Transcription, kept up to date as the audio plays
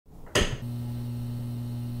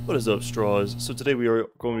What is up, straws? So today we are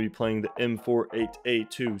going to be playing the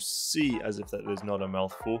M48A2 C, as if that is not a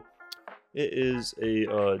mouthful. It is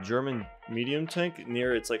a German medium tank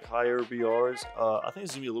near its like higher BRs. I think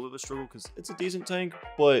it's gonna be a little bit of a struggle because it's a decent tank,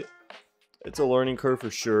 but it's a learning curve for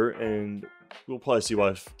sure, and we'll probably see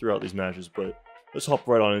why throughout these matches. But let's hop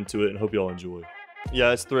right on into it and hope you all enjoy.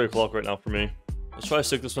 Yeah, it's 3 o'clock right now for me. Let's try to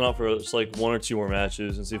stick this one out for just like 1 or 2 more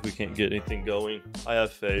matches and see if we can't get anything going. I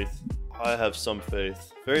have faith. I have some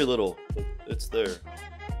faith. Very little, but it's there.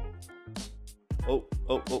 Oh.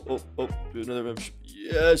 Do another membership.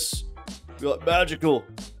 Yes! We got magical.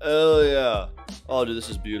 Hell yeah. Oh, dude, this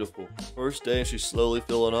is beautiful. First day and she's slowly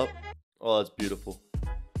filling up. Oh, that's beautiful.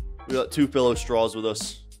 We got 2 fellow straws with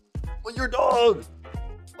us. With your dog!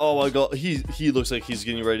 Oh my god, he looks like he's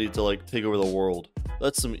getting ready to like take over the world.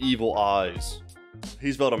 That's some evil eyes.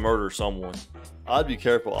 He's about to murder someone. I'd be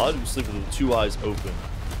careful. I'd be sleeping with 2 eyes open.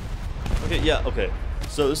 Okay, yeah, okay.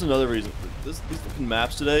 So this is another reason. These fucking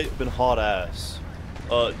maps today have been hot ass.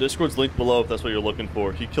 Discord's linked below if that's what you're looking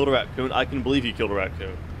for. He killed a raccoon. I can believe he killed a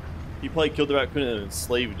raccoon. He probably killed the raccoon and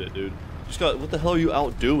enslaved it, dude. Just got, what the hell are you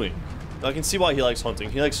out doing? I can see why he likes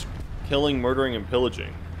hunting. He likes killing, murdering, and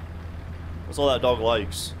pillaging. That's all that dog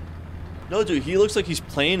likes. No, dude, he looks like he's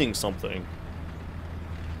planning something.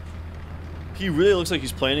 He really looks like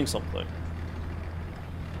he's planning something.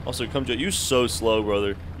 Also, come to you so slow,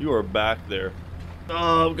 brother. You are back there.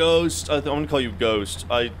 Oh, Ghost. I'm gonna call you Ghost.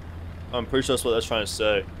 I'm pretty sure that's what that's trying to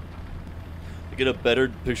say. To get a better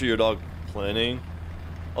picture of your dog planning.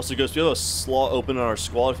 Also, Ghost, we have a slot open in our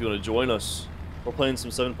squad if you want to join us. We're playing some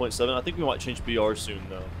 7.7. I think we might change BR soon,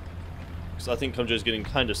 though. Because I think Kumja is getting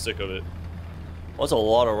kind of sick of it. Well, that's a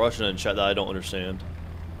lot of Russian in chat that I don't understand.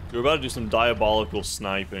 We're about to do some diabolical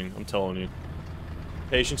sniping, I'm telling you.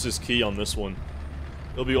 Patience is key on this one.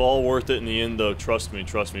 It'll be all worth it in the end, though. Trust me,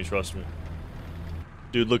 trust me, trust me.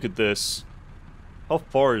 Dude, look at this. How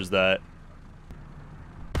far is that?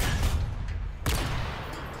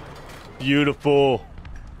 Beautiful.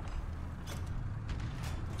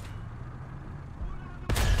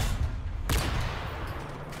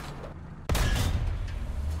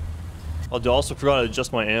 Oh, dude, I also forgot to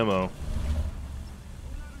adjust my ammo.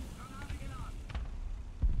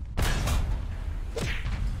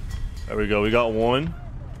 There we go. We got 1.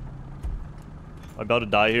 I'm about to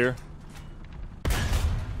die here.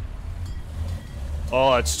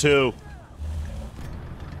 Oh, that's 2.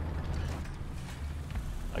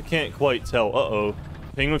 I can't quite tell. Uh-oh.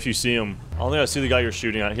 Ping him if you see him. I don't think I see the guy you're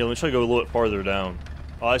shooting at. Here, let me try to go a little bit farther down.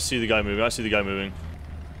 Oh, I see the guy moving. I see the guy moving.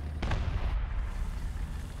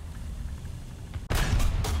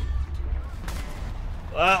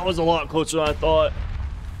 That was a lot closer than I thought.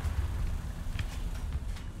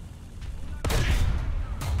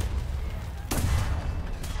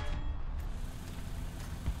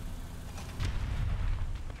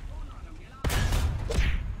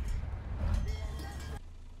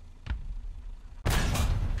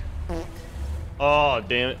 Oh,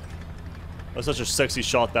 damn it. That's such a sexy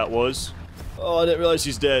shot that was. Oh, I didn't realize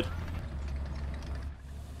he's dead.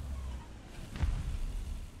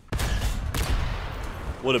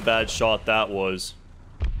 What a bad shot that was.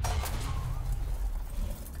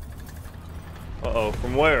 Uh-oh,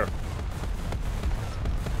 from where?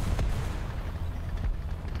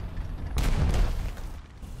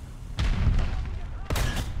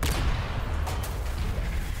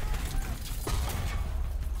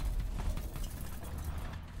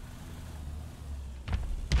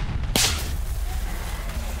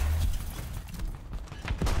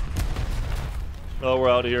 Oh, we're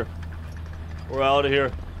out of here. We're out of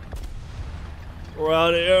here. We're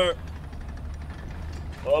out of here.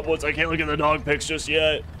 Oh, boys, I can't look at the dog pics just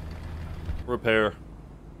yet. Repair.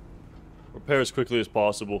 Repair as quickly as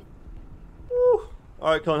possible. Woo.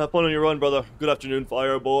 Alright, Con, have fun on your run, brother. Good afternoon,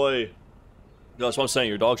 fire boy. No, that's what I'm saying.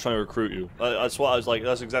 Your dog's trying to recruit you. That's what I was like.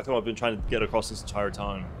 That's exactly what I've been trying to get across this entire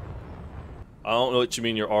time. I don't know what you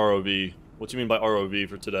mean, your ROV. What do you mean by ROV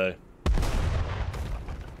for today?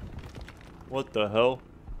 What the hell?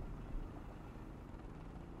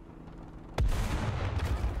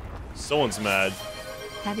 Someone's mad.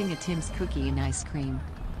 Having a Tim's cookie and ice cream.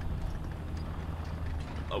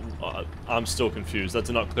 I'm still confused. That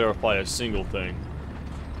did not clarify a single thing.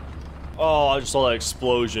 Oh, I just saw that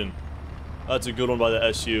explosion. That's a good one by the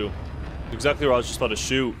SU. Exactly where I was just about to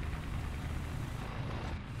shoot.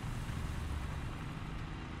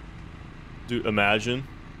 Dude, imagine.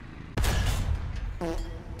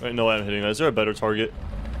 Right, no way I'm hitting that. Is there a better target?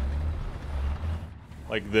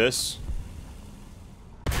 Like this?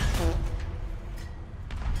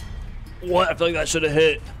 What? I feel like that should have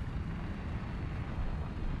hit.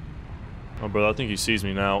 Oh, bro, I think he sees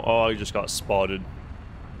me now. Oh, I just got spotted.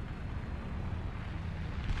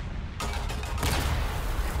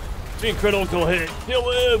 Being critical hit. Kill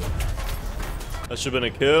him! That should have been a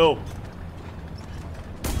kill.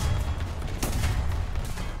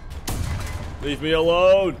 Leave me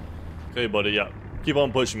alone. Okay, buddy, yeah. Keep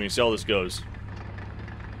on pushing me. See how this goes.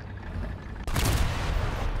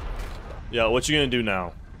 Yeah, what you gonna do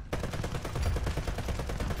now?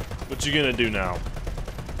 What you gonna do now?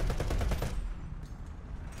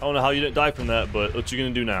 I don't know how you didn't die from that, but what you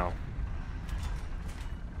gonna do now?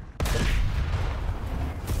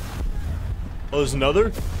 Oh, there's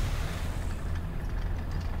another?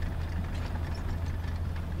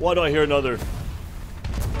 Why do I hear another?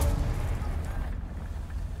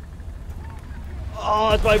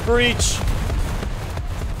 Oh, it's my breach!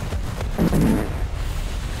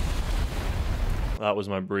 That was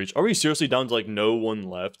my breach. Are we seriously down to like no one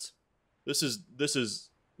left? This is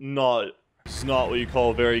not what you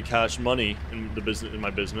call very cash money in the business, in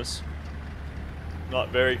my business. Not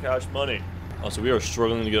very cash money. Oh, so we are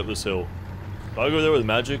struggling to get up this hill. Do I go there with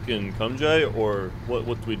magic and Kumjay, or what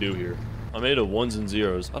do we do here? I made a ones and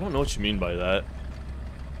zeros. I don't know what you mean by that.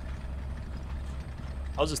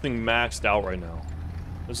 How's this thing maxed out right now?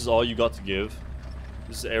 This is all you got to give.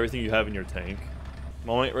 This is everything you have in your tank.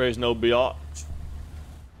 Moment raise no biatch.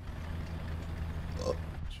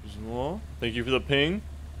 Thank you for the ping.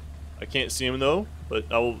 I can't see him though, but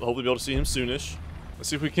I will hopefully be able to see him soonish. Let's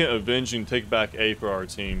see if we can't avenge and take back A for our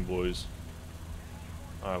team, boys.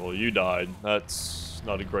 Alright, well, you died. That's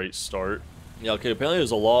not a great start. Yeah, okay, apparently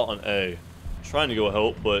there's a lot on A. I'm trying to go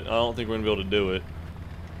help, but I don't think we're gonna be able to do it.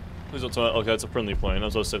 Please don't tell me. Okay, that's a friendly plane. I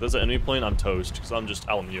was about to say, if that's an enemy plane, I'm toast, because I'm just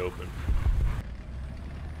out in the open.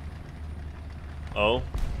 Oh.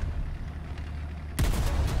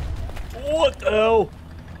 What the hell?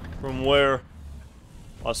 From where?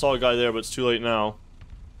 I saw a guy there, but it's too late now.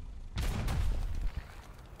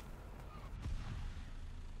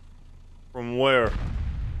 From where?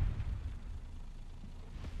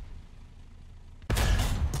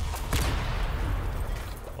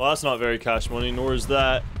 Well, that's not very cash money, nor is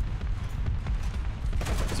that.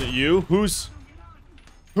 Is it you? Who's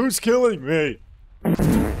killing me?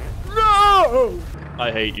 No!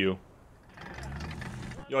 I hate you.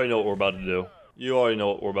 You already know what we're about to do. You already know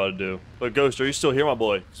what we're about to do. But Ghost, are you still here, my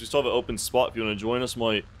boy? Because we still have an open spot if you want to join us,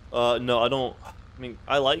 mate. No, I don't. I mean,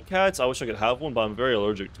 I like cats. I wish I could have one, but I'm very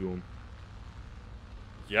allergic to them.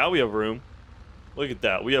 Yeah, we have room. Look at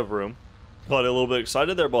that. We have room. Got a little bit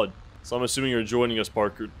excited there, bud. So I'm assuming you're joining us,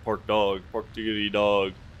 Park Dog. Park Diggity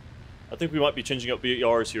Dog. I think we might be changing up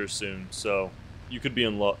BRs here soon, so you could be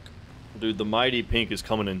in luck. Dude, the Mighty Pink is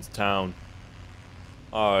coming into town.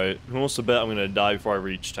 Alright, who wants to bet I'm going to die before I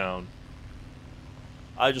reach town?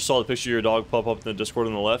 I just saw the picture of your dog pop up in the Discord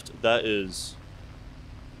on the left. That is...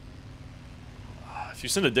 If you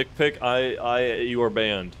send a dick pic, you are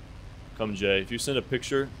banned. Come Jay. If you send a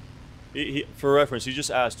picture... for reference, he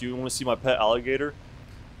just asked, do you want to see my pet alligator?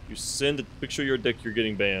 You send a picture of your dick, you're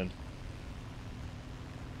getting banned.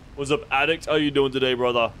 What's up, addict? How you doing today,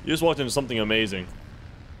 brother? You just walked into something amazing.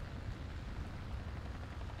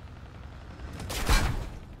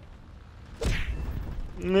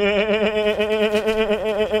 Get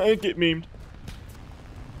memed.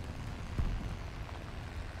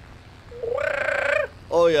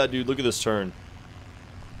 Oh yeah, dude, look at this turn.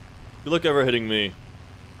 Good luck ever hitting me.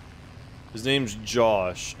 His name's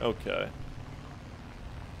Josh. Okay.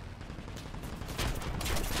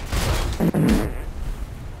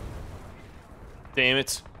 Damn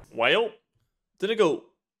it. Well, didn't go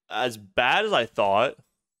as bad as I thought.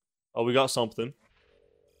 Oh, we got something.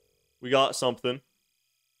 We got something.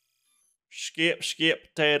 Skip,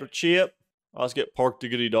 potato chip. Let's get Park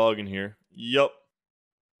Diggity Dog in here. Yup.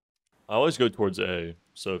 I always go towards A.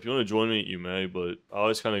 So if you want to join me, you may, but I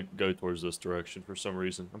always kind of go towards this direction for some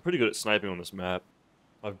reason. I'm pretty good at sniping on this map.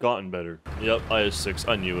 I've gotten better. Yep, IS-6.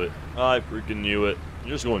 I knew it. I freaking knew it.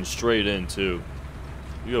 You're just going straight in, too.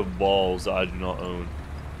 You have balls that I do not own.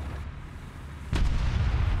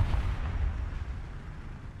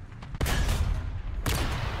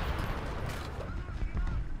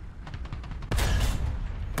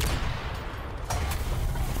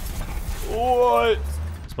 What?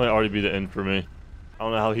 This might already be the end for me. I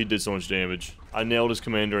don't know how he did so much damage. I nailed his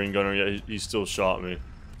commander and gunner, yet he still shot me.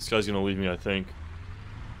 This guy's gonna leave me, I think.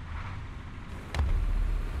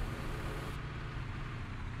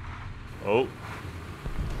 Oh.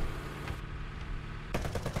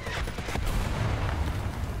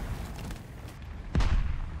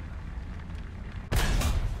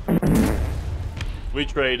 We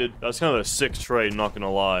traded. That's kind of a sick trade, not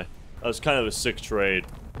gonna lie. That was kind of a sick trade.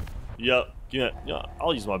 Yep. Yeah,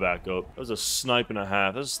 I'll use my backup. That was a snipe and a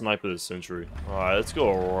half. That's a snipe of the century. Alright, let's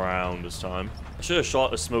go around this time. I should have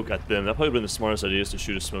shot a smoke at them. That probably would have been the smartest idea, is to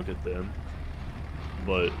shoot a smoke at them.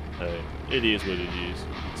 But, hey, it is what it is.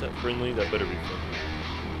 Is that friendly? That better be friendly.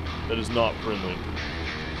 That is not friendly.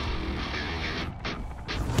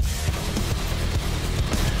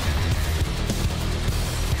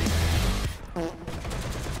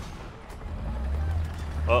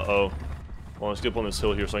 Uh-oh. Well, let's get up on this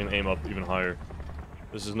hill here so I can aim up even higher.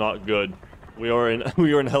 This is not good. We are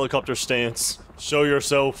in helicopter stance. Show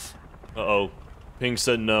yourself. Uh-oh. Ping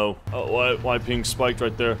said no. Oh, why Ping spiked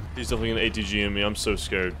right there? He's definitely gonna ATG me. I'm so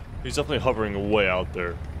scared. He's definitely hovering way out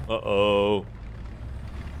there. Uh-oh.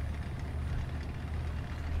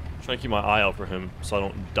 Trying to keep my eye out for him so I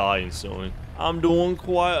don't die instantly. I'm doing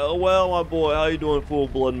quite well, my boy. How you doing, Full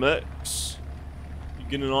Blood Mix? You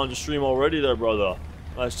getting on the stream already there, brother?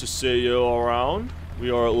 Nice to see you around.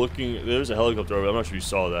 We are looking... There's a helicopter over there. I'm not sure if you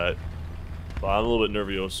saw that. But I'm a little bit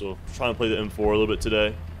nervous, so trying to play the M4 a little bit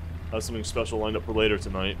today. I have something special lined up for later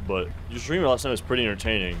tonight, but your stream last night was pretty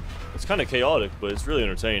entertaining. It's kind of chaotic, but it's really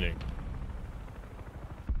entertaining.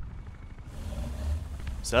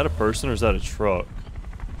 Is that a person or is that a truck?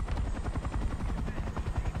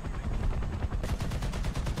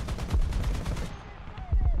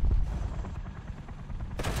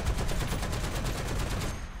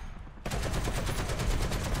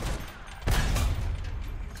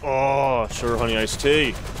 Oh, sure, honey iced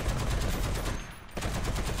tea.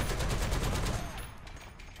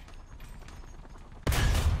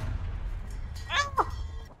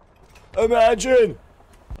 Imagine!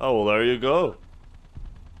 Oh, well, there you go.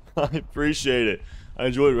 I appreciate it. I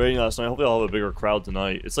enjoyed raiding last night. Hopefully I'll have a bigger crowd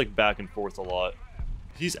tonight. It's like back and forth a lot.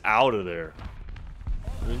 He's out of there.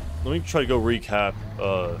 Let me try to go recap.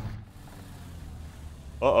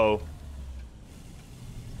 Uh-oh.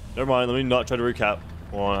 Never mind, let me not try to recap.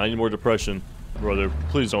 Hold on, I need more depression. Brother,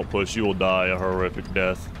 please don't push. You will die a horrific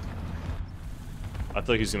death. I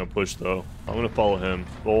feel like he's gonna push, though. I'm gonna follow him.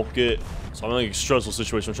 Bulk it. So I'm in like a stressful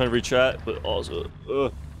situation. I'm trying to rechat, but also...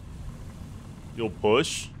 You'll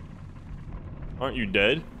push? Aren't you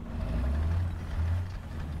dead?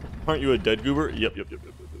 Aren't you a dead goober? Yep.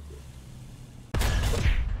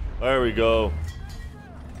 There we go.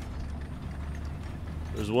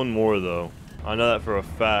 There's one more, though. I know that for a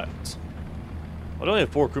fact. I only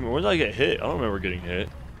have 4 crewmen. Where did I get hit? I don't remember getting hit.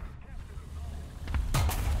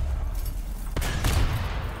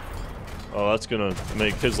 Oh, that's gonna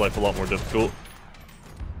make his life a lot more difficult.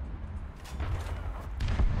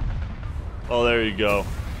 Oh, there you go.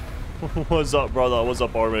 What's up, brother? What's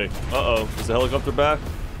up, army? Uh-oh. Is the helicopter back?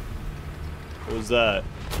 What was that?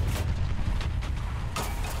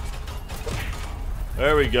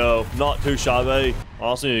 There we go. Not too shabby. I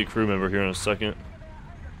also need a crew member here in a second.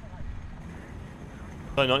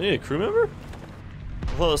 Do I not need a crew member?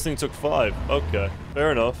 I thought this thing took 5. Okay,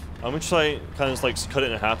 fair enough. I'm gonna try kind of just like cut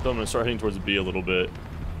it in half though. I'm gonna start heading towards B a little bit.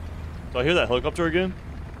 Do I hear that helicopter again?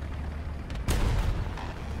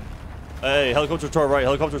 Hey, helicopter to our right,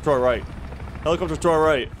 helicopter to our right. Helicopter to our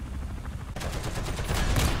right.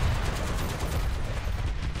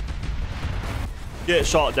 Get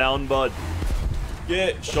shot down, bud.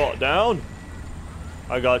 Get shot down.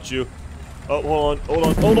 I got you. Oh,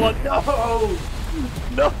 hold on. No!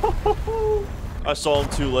 No! I saw him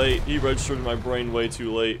too late. He registered in my brain way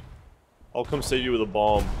too late. I'll come save you with a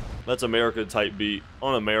bomb. That's America type beat.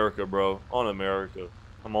 On America, bro. On America.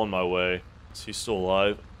 I'm on my way. Is he still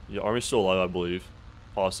alive? Yeah, Army's still alive, I believe.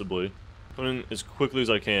 Possibly. Coming in as quickly as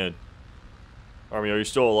I can. Army, are you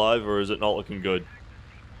still alive or is it not looking good?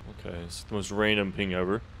 Okay, it's the most random ping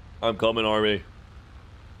ever. I'm coming, Army.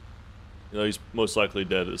 You know, he's most likely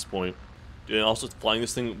dead at this point. And also flying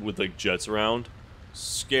this thing with like jets around.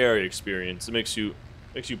 Scary experience. It makes you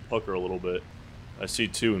pucker a little bit. I see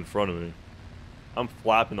 2 in front of me. I'm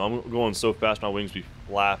flapping. I'm going so fast my wings be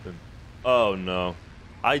flapping. Oh no.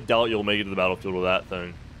 I doubt you'll make it to the battlefield with that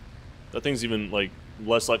thing. That thing's even like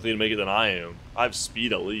less likely to make it than I am. I have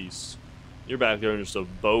speed at least. You're back there in just a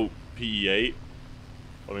boat PE-8.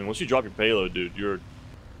 I mean, once you drop your payload, dude, you're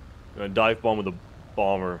gonna dive bomb with a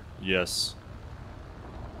bomber. Yes.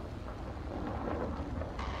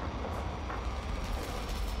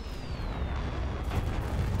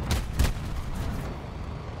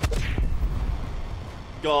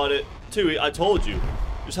 Got it. 2, I told you.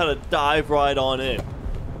 Just had to dive right on in.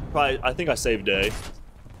 Probably, I think I saved day.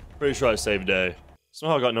 Pretty sure I saved day.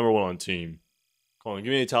 Somehow I got #1 on team. Come on,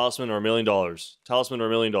 give me a talisman or $1 million. Talisman or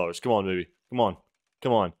 $1 million. Come on, baby. Come on.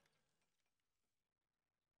 Come on.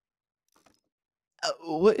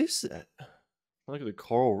 What is that? I look at the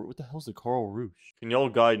coral. What the hell's the coral roof? Can y'all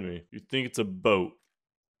guide me? You think it's a boat?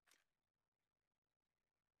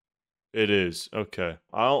 It is. Okay.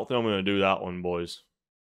 I don't think I'm gonna do that one, boys.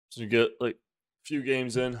 So you get like a few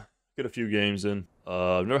games in. Get a few games in.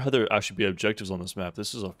 I've never had there actually be objectives on this map.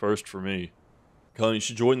 This is a first for me. Colin, you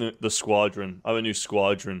should join the squadron. I have a new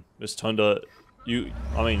squadron. Miss Tunda, you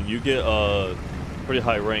get a pretty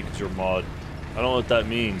high rank as your mod. I don't know what that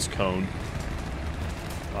means, Cone.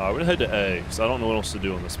 We're gonna head to A, because I don't know what else to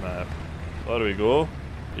do on this map. Oh, there we go.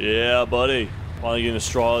 Yeah, buddy. Finally getting the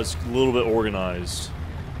straws a little bit organized.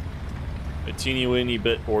 A teeny weeny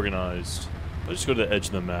bit organized. Let's just go to the edge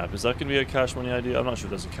of the map. Is that gonna be a cash money idea? I'm not sure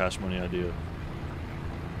if that's a cash money idea.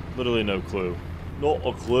 Literally no clue. Not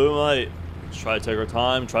a clue, mate. Just try to take our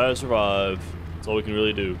time, try to survive. That's all we can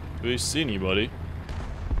really do. Do we see anybody?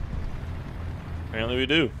 Apparently we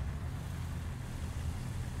do.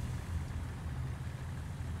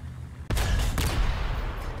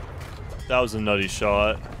 That was a nutty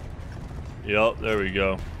shot. Yep, there we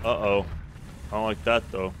go. Uh-oh. I don't like that,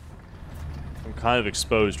 though. I'm kind of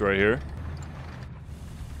exposed right here.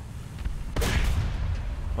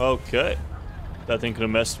 Okay. That thing could have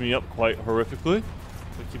messed me up quite horrifically.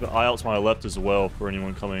 So keep an eye out to my left as well for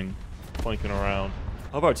anyone coming, flanking around.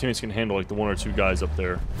 How about our teammates can handle like the 1 or 2 guys up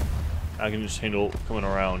there? I can just handle coming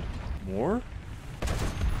around. More?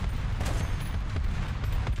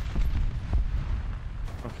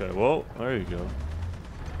 Okay, well, there you go.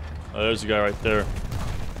 Oh, there's a guy right there.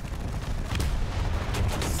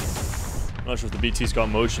 I'm not sure if the BT's got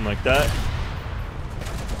motion like that.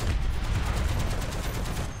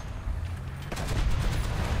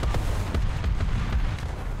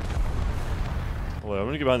 Wait, I'm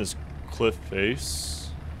gonna get behind this cliff face.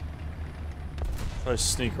 Try to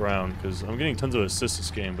sneak around, because I'm getting tons of assists this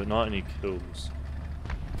game, but not any kills.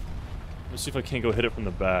 Let's see if I can't go hit it from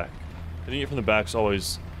the back. Hitting it from the back is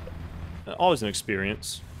always an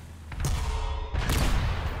experience.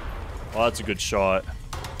 Oh, that's a good shot.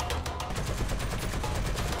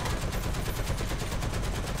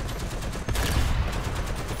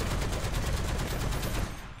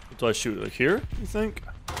 Do I shoot like here, you think?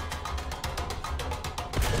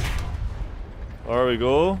 There we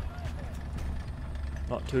go.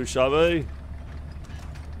 Not too shabby.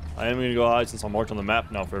 I am going to go hide since I'm marked on the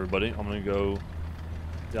map now for everybody. I'm going to go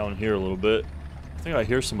down here a little bit. I think I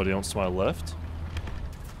hear somebody else to my left.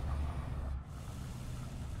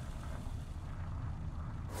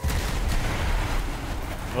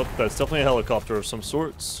 Oh, that's definitely a helicopter of some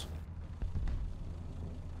sorts.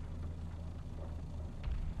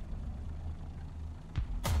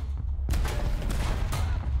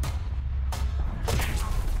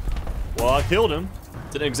 Well, I killed him.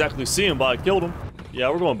 Didn't exactly see him, but I killed him. Yeah,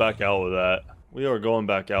 we're going back out with that. We are going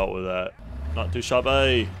back out with that. Not too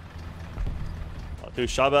shabby. Not too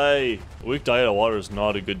shabby. A weak diet of water is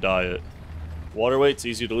not a good diet. Water weight's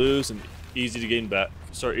easy to lose and easy to gain back. If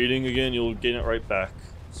you start eating again, you'll gain it right back.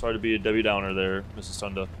 Sorry to be a Debbie Downer there, Mrs.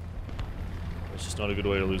 Tunda. It's just not a good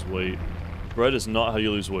way to lose weight. Bread is not how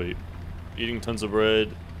you lose weight. Eating tons of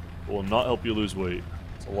bread will not help you lose weight.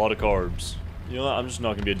 It's a lot of carbs. You know what? I'm just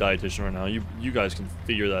not going to be a dietitian right now. You guys can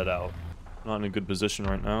figure that out. I'm not in a good position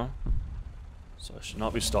right now. So I should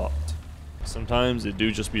not be stopped. Sometimes it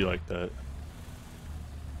do just be like that.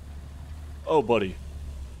 Oh, buddy.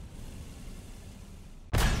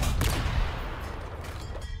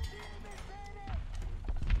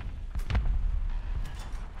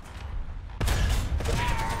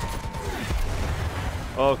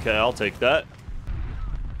 Okay, I'll take that.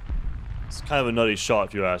 It's kind of a nutty shot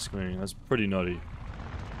if you ask me. That's pretty nutty.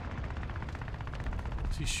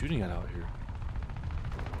 What's he shooting at out here?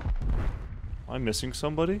 Am I missing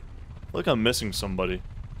somebody? I feel like I'm missing somebody.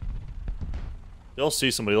 If y'all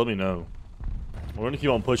see somebody, let me know. We're gonna keep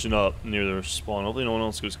on pushing up near their spawn. Hopefully no one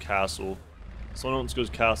else goes castle. If someone else goes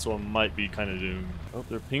castle, I might be kind of doomed. Oh,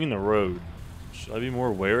 they're pinging the road. Should I be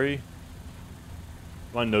more wary?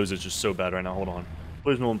 My nose is just so bad right now. Hold on.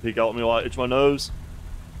 Please no one peek out at me while I itch my nose.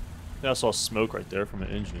 I think I saw smoke right there from an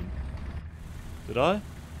engine. Did I?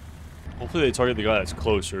 Hopefully they target the guy that's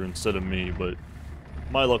closer instead of me, but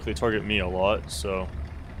my luck they target me a lot, so.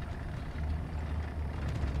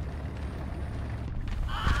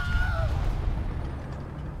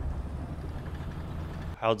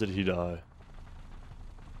 How did he die?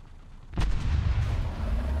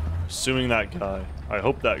 Assuming that guy. I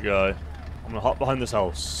hope that guy. I'm gonna hop behind this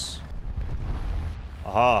house.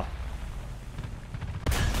 Aha.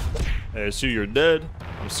 Hey, I see you're dead.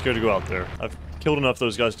 I'm scared to go out there. I've killed enough of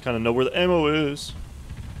those guys to kind of know where the ammo is.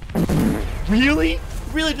 Really?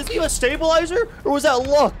 Really? Does he have a stabilizer? Or was that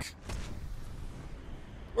luck?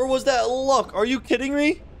 Or was that luck? Are you kidding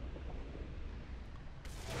me?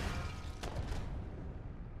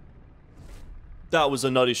 That was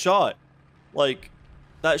a nutty shot. Like,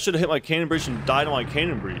 that should have hit my cannon breach and died on my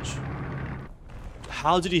cannon breach.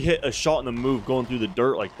 How did he hit a shot in the move going through the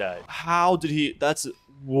dirt like that? How did he... That's...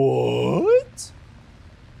 What?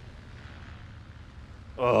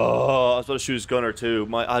 Oh, I was about to shoot his gunner too.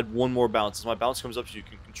 I had one more bounce. As my bounce comes up, so you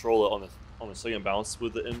can control it on the second bounce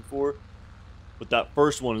with the M4. But that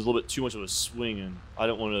first one is a little bit too much of a swing, and I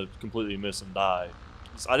didn't want to completely miss and die.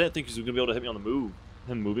 I didn't think he was going to be able to hit me on the move.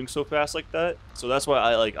 Him moving so fast like that. So that's why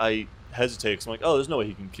I hesitate. Cause I'm like, oh, there's no way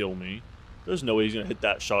he can kill me. There's no way he's going to hit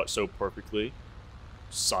that shot so perfectly.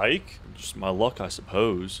 Psych. Just my luck, I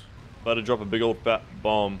suppose. About to drop a big old fat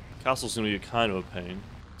bomb. Castle's going to be kind of a pain.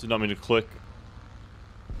 Did not mean to click.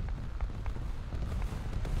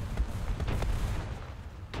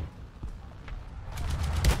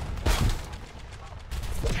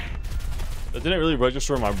 It didn't really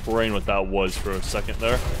register in my brain what that was for a second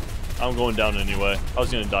there. I'm going down anyway. I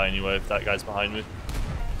was going to die anyway if that guy's behind me.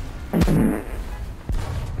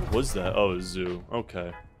 What was that? Oh, a zoo.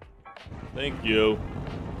 Okay. Thank you.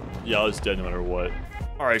 Yeah, I was dead no matter what.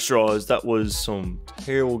 Alright, Straws, that was some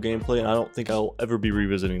terrible gameplay, and I don't think I'll ever be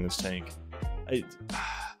revisiting this tank.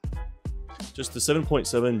 Just the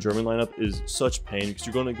 7.7 German lineup is such pain because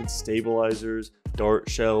you're going against stabilizers, dart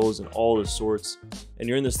shells, and all the sorts, and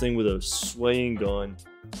you're in this thing with a swaying gun,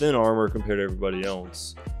 thin armor compared to everybody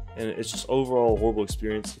else, and it's just overall a horrible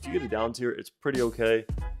experience. If you get a down tier, it's pretty okay,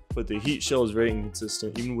 but the heat shell is very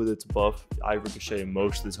inconsistent. Even with its buff, I ricochet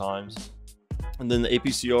most of the times, and then the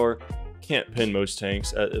APCR can't pin most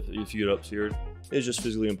tanks if you get up tiered. It's just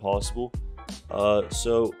physically impossible.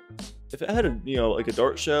 So if it had like a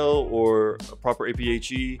dart shell or a proper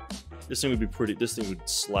APHE, this thing would be pretty. This thing would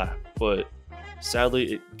slap. But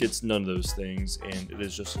sadly, it gets none of those things, and it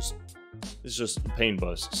is it's just a pain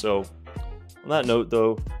bus. So on that note,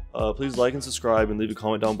 though, please like and subscribe and leave a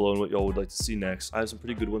comment down below on what y'all would like to see next. I have some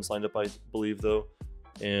pretty good ones lined up, I believe, though.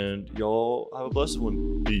 And y'all have a blessed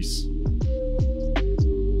one. Peace.